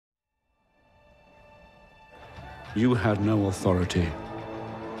You had no authority.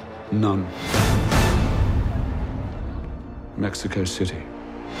 None. Mexico City.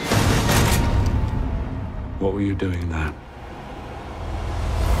 What were you doing there?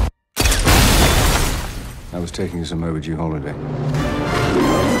 I was taking some overdue holiday.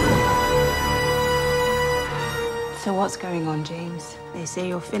 So what's going on, James? They say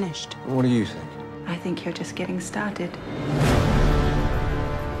you're finished. What do you think? I think you're just getting started.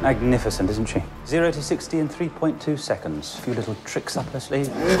 Magnificent, isn't she? 0 to 60 in 3.2 seconds. A few little tricks up her sleeve.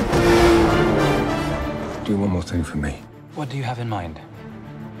 Do one more thing for me. What do you have in mind?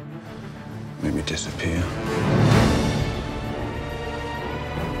 Make me disappear.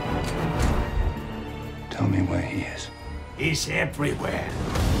 Tell me where he is. He's everywhere.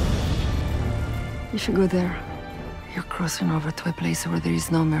 If you go there, you're crossing over to a place where there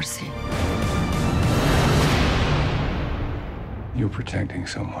is no mercy. You're protecting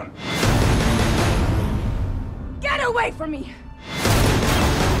someone. Get away from me!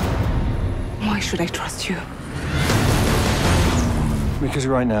 Why should I trust you? Because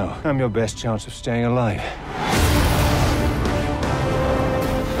right now, I'm your best chance of staying alive.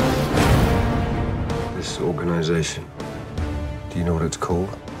 This organization, do you know what it's called?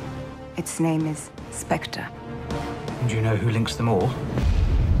 Its name is SPECTRE. Do you know who links them all?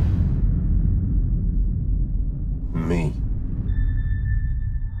 Me.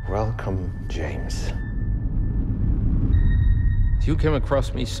 Welcome, James. You came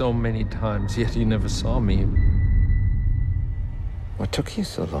across me so many times, yet you never saw me. What took you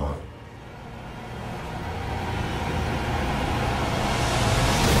so long?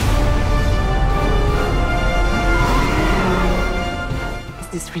 Is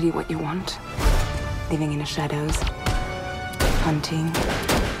this really what you want? Living in the shadows? Hunting?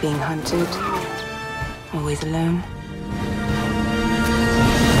 Being hunted? Always alone?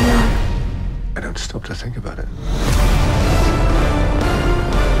 I don't stop to think about it.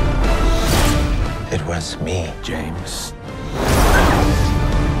 It was me, James.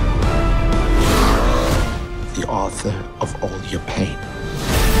 The author of all your pain.